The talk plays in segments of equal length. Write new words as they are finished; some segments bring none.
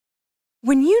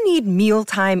When you need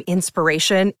mealtime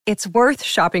inspiration, it's worth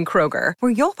shopping Kroger,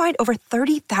 where you'll find over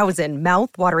 30,000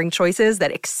 mouth-watering choices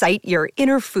that excite your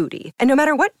inner foodie. And no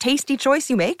matter what tasty choice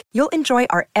you make, you'll enjoy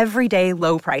our everyday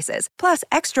low prices, plus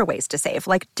extra ways to save,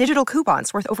 like digital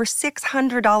coupons worth over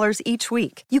 $600 each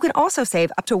week. You can also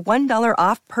save up to $1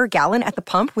 off per gallon at the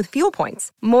pump with fuel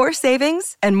points. More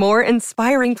savings and more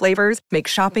inspiring flavors make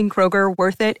shopping Kroger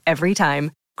worth it every time.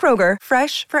 Kroger,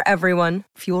 fresh for everyone.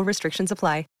 Fuel restrictions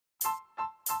apply.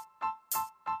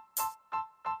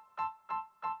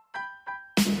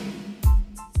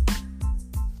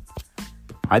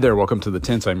 Hi there, welcome to The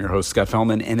Tint. I'm your host, Scott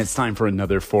Fellman, and it's time for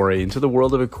another foray into the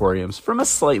world of aquariums from a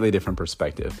slightly different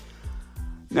perspective.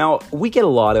 Now, we get a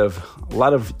lot of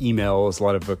emails, a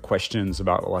lot of questions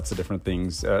about lots of different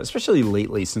things, especially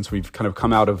lately since I've kind of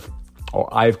come out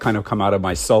of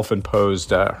my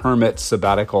self-imposed hermit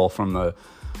sabbatical from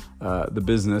the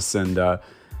business. And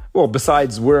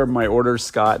besides where are my orders,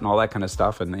 Scott, and all that kind of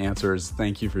stuff, and the answer is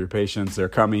thank you for your patience. They're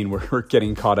coming. We're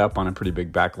getting caught up on a pretty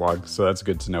big backlog, so that's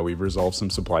good to know. We've resolved some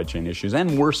supply chain issues,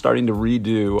 and we're starting to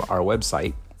redo our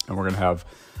website, and we're going to have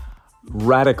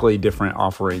radically different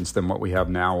offerings than what we have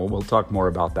now. We'll talk more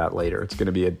about that later. It's going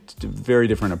to be a very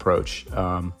different approach,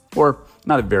 or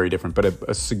not a very different, but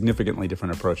a significantly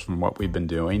different approach from what we've been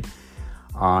doing,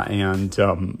 and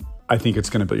I think it's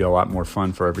going to be a lot more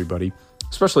fun for everybody,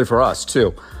 especially for us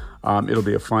too. It'll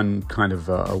be a fun kind of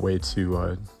a way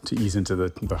to ease into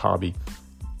the hobby.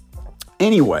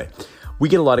 Anyway, we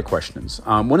get a lot of questions.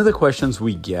 One of the questions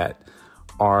we get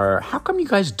are, how come you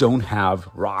guys don't have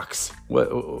rocks?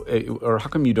 Or how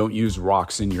come you don't use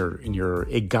rocks in your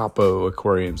Agapo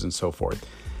aquariums and so forth?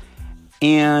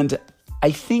 And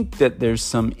I think that there's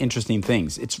some interesting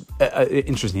things. It's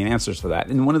interesting answers for that.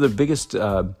 And one of the biggest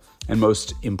and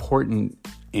most important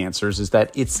answers is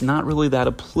that it's not really that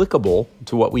applicable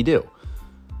to what we do.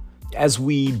 As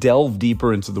we delve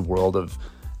deeper into the world of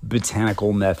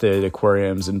botanical method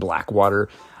aquariums and blackwater,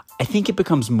 I think it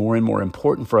becomes more and more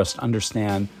important for us to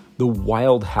understand the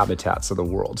wild habitats of the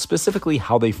world, specifically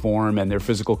how they form and their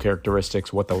physical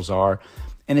characteristics, what those are.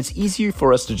 And it's easier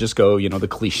for us to just go, the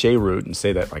cliche route and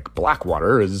say that like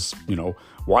blackwater is,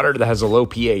 water that has a low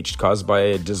pH caused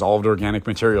by dissolved organic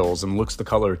materials and looks the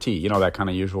color of tea, that kind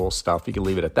of usual stuff. You can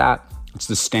leave it at that. It's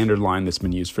the standard line that's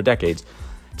been used for decades.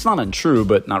 It's not untrue,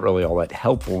 but not really all that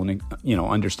helpful in,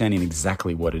 understanding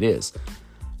exactly what it is.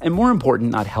 And more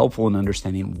important, not helpful in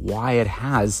understanding why it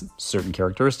has certain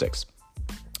characteristics.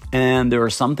 And there are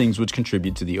some things which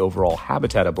contribute to the overall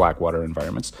habitat of blackwater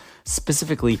environments,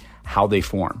 specifically how they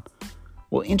form.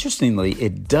 Well, interestingly,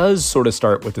 it does sort of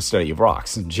start with the study of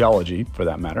rocks and geology, for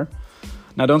that matter.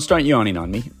 Now, don't start yawning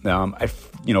on me. I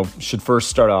should first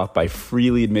start off by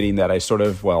freely admitting that I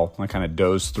kind of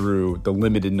dozed through the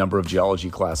limited number of geology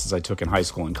classes I took in high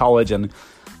school and college, and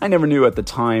I never knew at the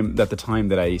time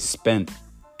that I spent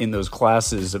in those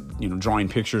classes, drawing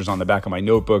pictures on the back of my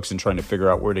notebooks and trying to figure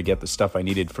out where to get the stuff I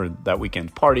needed for that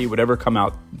weekend party would ever come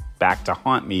out back to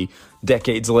haunt me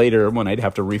decades later when I'd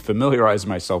have to refamiliarize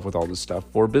myself with all this stuff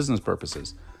for business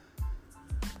purposes.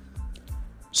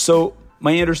 So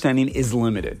my understanding is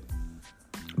limited,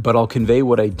 but I'll convey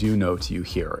what I do know to you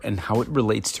here and how it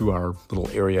relates to our little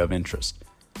area of interest.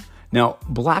 Now,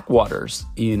 blackwaters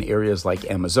in areas like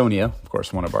Amazonia, of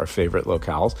course, one of our favorite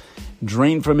locales,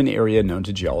 drain from an area known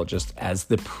to geologists as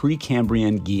the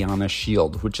Precambrian Guiana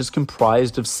Shield, which is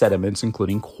comprised of sediments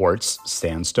including quartz,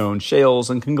 sandstone, shales,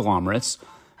 and conglomerates,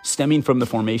 stemming from the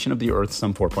formation of the Earth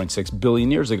some 4.6 billion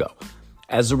years ago.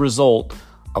 As a result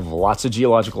of lots of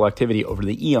geological activity over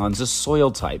the eons, a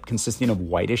soil type consisting of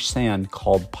whitish sand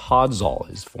called podzol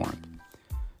is formed.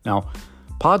 Now,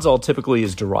 podzol typically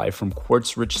is derived from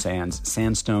quartz-rich sands,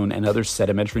 sandstone, and other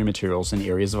sedimentary materials in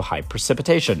areas of high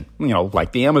precipitation,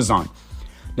 like the Amazon.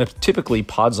 Now, typically,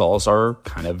 podzols are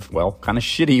kind of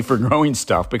shitty for growing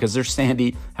stuff because they're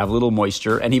sandy, have little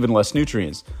moisture, and even less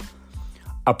nutrients.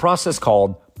 A process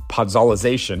called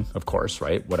podzolization, of course,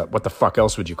 right? What the fuck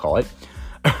else would you call it?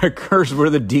 Occurs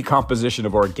where the decomposition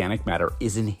of organic matter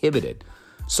is inhibited.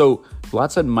 So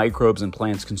lots of microbes and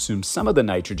plants consume some of the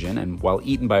nitrogen and, while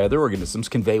eaten by other organisms,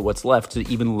 convey what's left to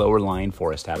even lower lying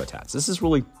forest habitats. This is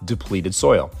really depleted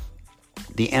soil.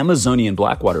 The Amazonian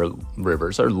blackwater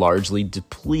rivers are largely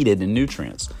depleted in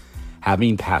nutrients,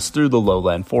 having passed through the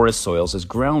lowland forest soils as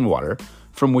groundwater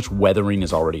from which weathering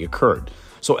has already occurred.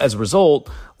 So as a result,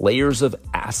 layers of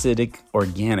acidic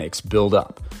organics build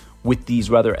up. With these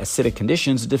rather acidic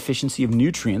conditions, a deficiency of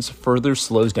nutrients further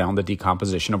slows down the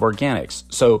decomposition of organics.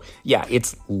 So yeah,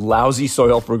 it's lousy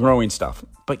soil for growing stuff.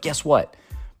 But guess what?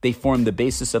 They form the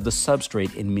basis of the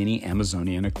substrate in many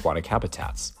Amazonian aquatic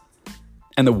habitats.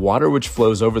 And the water which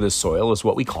flows over this soil is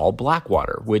what we call black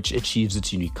water, which achieves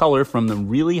its unique color from the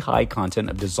really high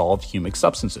content of dissolved humic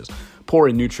substances, poor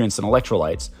in nutrients and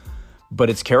electrolytes,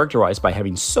 but it's characterized by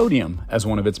having sodium as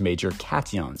one of its major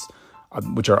cations,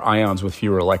 which are ions with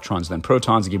fewer electrons than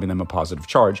protons, giving them a positive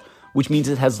charge, which means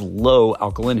it has low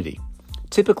alkalinity.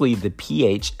 Typically, the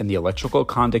pH and the electrical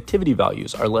conductivity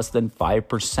values are less than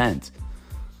 5%.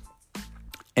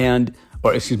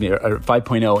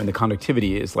 5.0, and the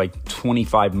conductivity is like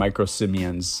 25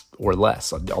 microsiemens or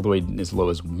less, all the way as low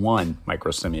as 1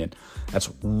 microsiemen. That's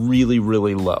really,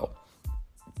 really low.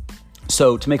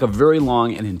 So to make a very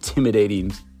long and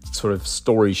intimidating sort of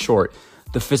story short,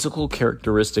 the physical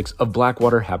characteristics of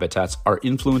blackwater habitats are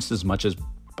influenced as much as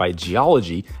by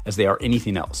geology as they are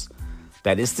anything else.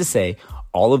 That is to say,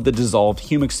 all of the dissolved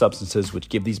humic substances which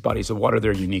give these bodies of water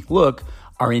their unique look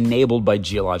are enabled by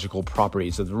geological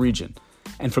properties of the region.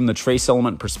 And from the trace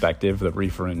element perspective, the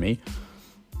reefer in me,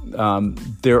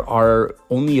 there are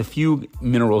only a few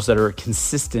minerals that are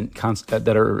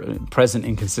that are present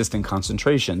in consistent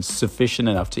concentrations, sufficient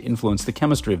enough to influence the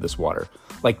chemistry of this water.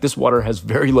 Like this water has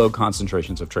very low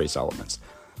concentrations of trace elements.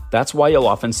 That's why you'll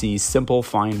often see simple,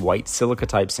 fine, white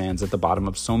silica-type sands at the bottom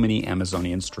of so many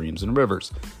Amazonian streams and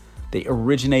rivers. They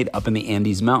originate up in the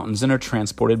Andes Mountains and are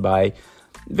transported by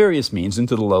various means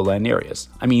into the lowland areas.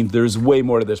 I mean, there's way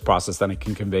more to this process than I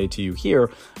can convey to you here,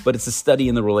 but it's a study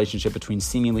in the relationship between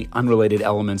seemingly unrelated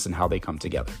elements and how they come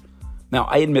together. Now,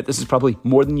 I admit this is probably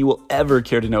more than you will ever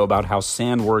care to know about how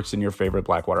sand works in your favorite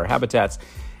blackwater habitats,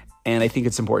 and I think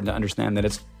it's important to understand that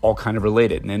it's all kind of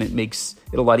related, and it makes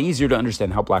it a lot easier to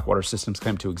understand how blackwater systems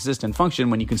come to exist and function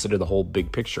when you consider the whole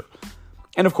big picture.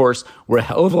 And of course, we're a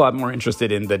hell of a lot more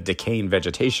interested in the decaying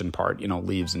vegetation part,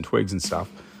 leaves and twigs and stuff,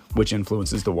 which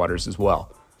influences the waters as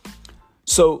well.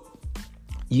 So,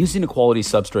 using a quality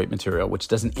substrate material which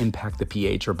doesn't impact the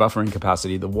pH or buffering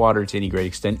capacity of the water to any great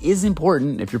extent is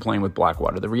important if you're playing with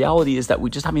blackwater. The reality is that we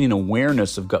just having an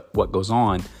awareness of what goes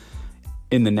on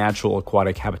in the natural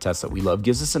aquatic habitats that we love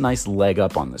gives us a nice leg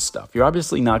up on this stuff. You're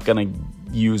obviously not going to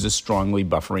use a strongly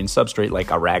buffering substrate like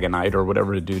aragonite or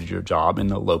whatever to do your job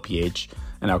in a low pH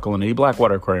and alkalinity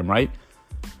blackwater aquarium, right?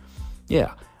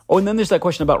 Yeah. Oh, and then there's that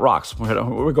question about rocks.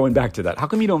 We're going back to that. How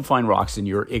come you don't find rocks in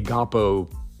your Agapo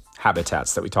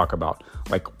habitats that we talk about?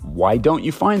 Like, why don't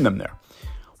you find them there?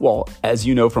 Well, as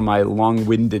you know from my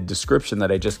long-winded description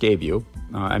that I just gave you,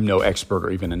 I'm no expert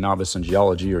or even a novice in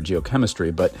geology or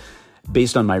geochemistry, but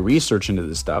based on my research into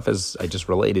this stuff, as I just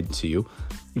related to you,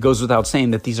 it goes without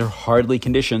saying that these are hardly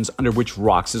conditions under which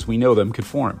rocks as we know them could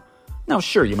form. Now,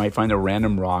 sure, you might find a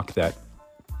random rock that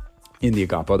in the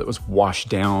Agapo that was washed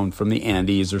down from the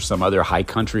Andes or some other high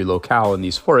country locale in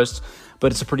these forests,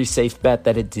 but it's a pretty safe bet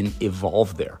that it didn't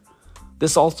evolve there.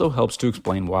 This also helps to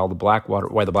explain why the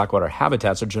blackwater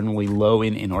habitats are generally low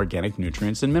in inorganic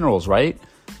nutrients and minerals, right?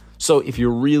 So if you're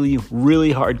really,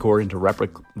 really hardcore into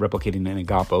replicating an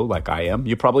Agapo like I am,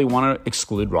 you probably want to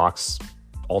exclude rocks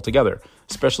altogether,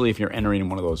 especially if you're entering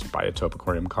one of those biotope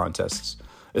aquarium contests.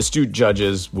 Astute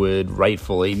judges would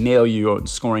rightfully nail you on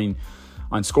scoring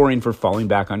for falling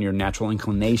back on your natural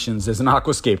inclinations as an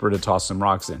aquascaper to toss some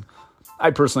rocks in.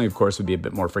 I personally, of course, would be a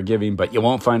bit more forgiving, but you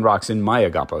won't find rocks in my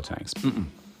Agapo tanks.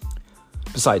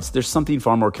 Besides, there's something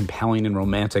far more compelling and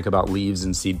romantic about leaves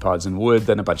and seed pods and wood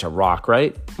than a bunch of rock,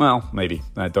 right? Well, maybe.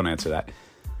 Don't answer that.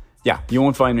 Yeah, you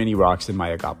won't find any rocks in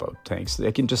my Agapo tanks.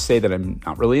 I can just say that I'm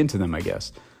not really into them, I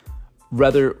guess.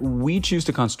 Rather, we choose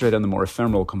to concentrate on the more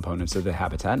ephemeral components of the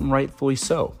habitat, and rightfully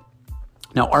so.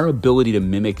 Now, our ability to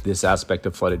mimic this aspect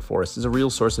of flooded forests is a real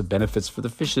source of benefits for the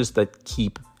fishes that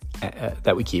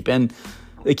we keep, and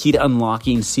the key to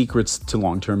unlocking secrets to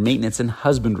long-term maintenance and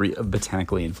husbandry of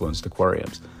botanically influenced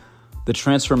aquariums. The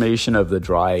transformation of the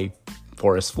dry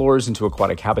forest floors into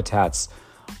aquatic habitats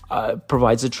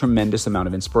provides a tremendous amount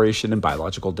of inspiration and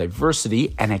biological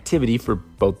diversity and activity for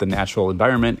both the natural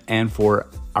environment and for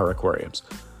our aquariums.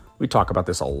 We talk about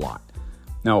this a lot.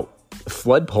 Now,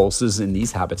 flood pulses in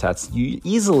these habitats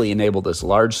easily enable this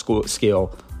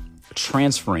large-scale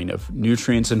transferring of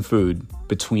nutrients and food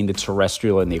between the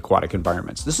terrestrial and the aquatic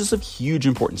environments. This is of huge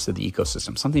importance to the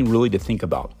ecosystem, something really to think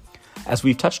about. As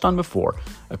we've touched on before,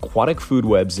 aquatic food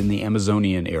webs in the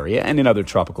Amazonian area and in other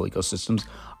tropical ecosystems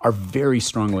are very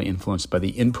strongly influenced by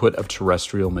the input of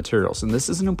terrestrial materials. And this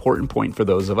is an important point for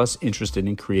those of us interested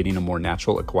in creating a more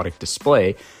natural aquatic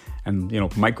display and,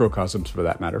 microcosms for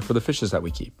that matter, for the fishes that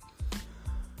we keep.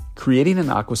 Creating an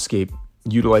aquascape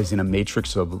utilizing a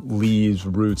matrix of leaves,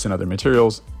 roots, and other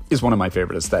materials is one of my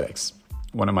favorite aesthetics,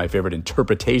 one of my favorite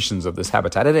interpretations of this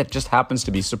habitat, and it just happens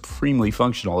to be supremely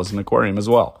functional as an aquarium as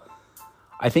well.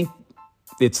 I think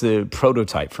It's a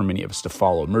prototype for many of us to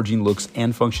follow, merging looks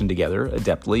and function together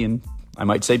adeptly and, I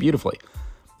might say, beautifully.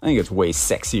 I think it's way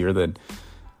sexier than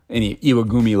any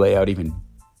Iwagumi layout even,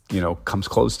 comes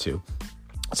close to.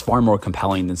 It's far more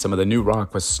compelling than some of the new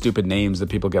rock with stupid names that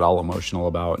people get all emotional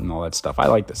about and all that stuff. I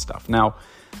like this stuff. Now,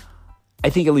 I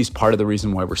think at least part of the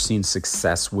reason why we're seeing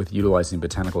success with utilizing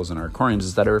botanicals in our aquariums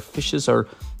is that our fishes are,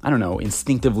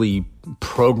 instinctively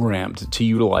programmed to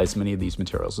utilize many of these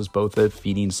materials as both a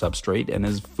feeding substrate and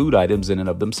as food items in and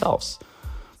of themselves.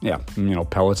 Yeah,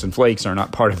 pellets and flakes are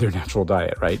not part of their natural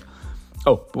diet, right?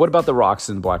 Oh, but what about the rocks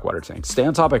in the Blackwater tank? Stay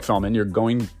on topic, Feldman. You're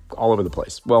going all over the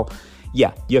place. Well,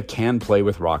 yeah, you can play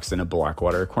with rocks in a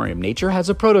Blackwater aquarium. Nature has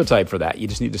a prototype for that. You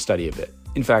just need to study a bit.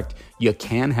 In fact, you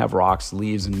can have rocks,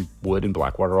 leaves, and wood and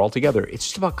Blackwater all together. It's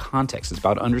just about context. It's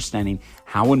about understanding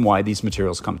how and why these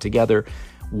materials come together,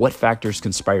 what factors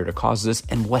conspire to cause this,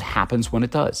 and what happens when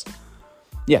it does.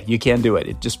 Yeah, you can do it.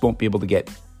 It just won't be able to get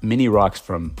mini rocks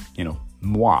from,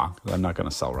 moi. I'm not going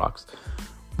to sell rocks.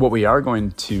 What we are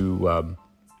going to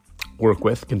work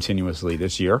with continuously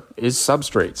this year is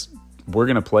substrates. We're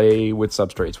going to play with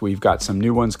substrates. We've got some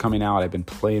new ones coming out. I've been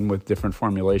playing with different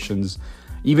formulations.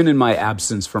 Even in my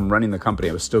absence from running the company,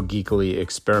 I was still geekily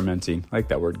experimenting. I like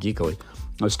that word, geekily.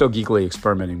 I was still geekily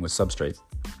experimenting with substrates.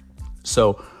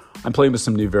 So I'm playing with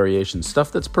some new variations,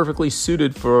 stuff that's perfectly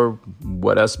suited for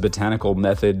what us botanical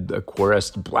method,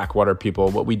 aquarist, Blackwater people,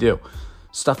 what we do.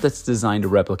 Stuff that's designed to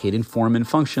replicate in form and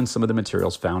function some of the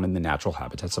materials found in the natural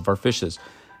habitats of our fishes.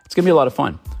 It's going to be a lot of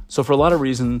fun. So for a lot of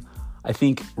reasons, I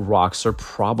think rocks are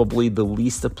probably the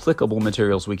least applicable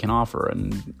materials we can offer.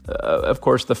 And of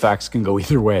course, the facts can go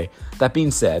either way. That being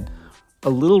said, a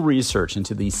little research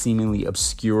into these seemingly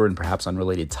obscure and perhaps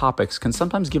unrelated topics can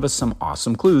sometimes give us some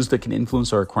awesome clues that can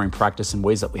influence our aquarium practice in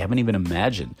ways that we haven't even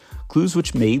imagined. Clues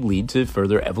which may lead to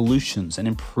further evolutions and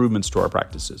improvements to our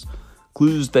practices.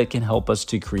 Clues that can help us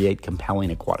to create compelling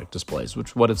aquatic displays, which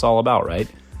is what it's all about, right?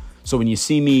 So when you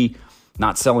see me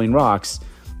not selling rocks,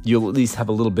 you'll at least have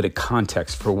a little bit of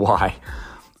context for why.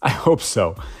 I hope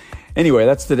so. Anyway,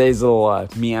 that's today's little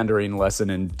meandering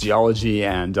lesson in geology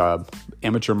and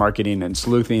amateur marketing and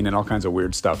sleuthing and all kinds of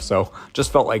weird stuff. So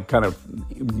just felt like kind of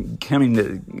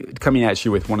coming at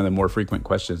you with one of the more frequent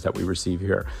questions that we receive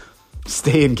here.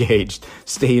 Stay engaged,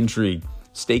 stay intrigued,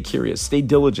 stay curious, stay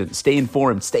diligent, stay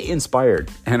informed, stay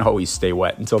inspired, and always stay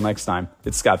wet. Until next time,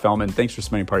 it's Scott Feldman. Thanks for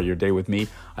spending part of your day with me.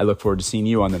 I look forward to seeing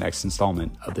you on the next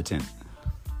installment of The Tint.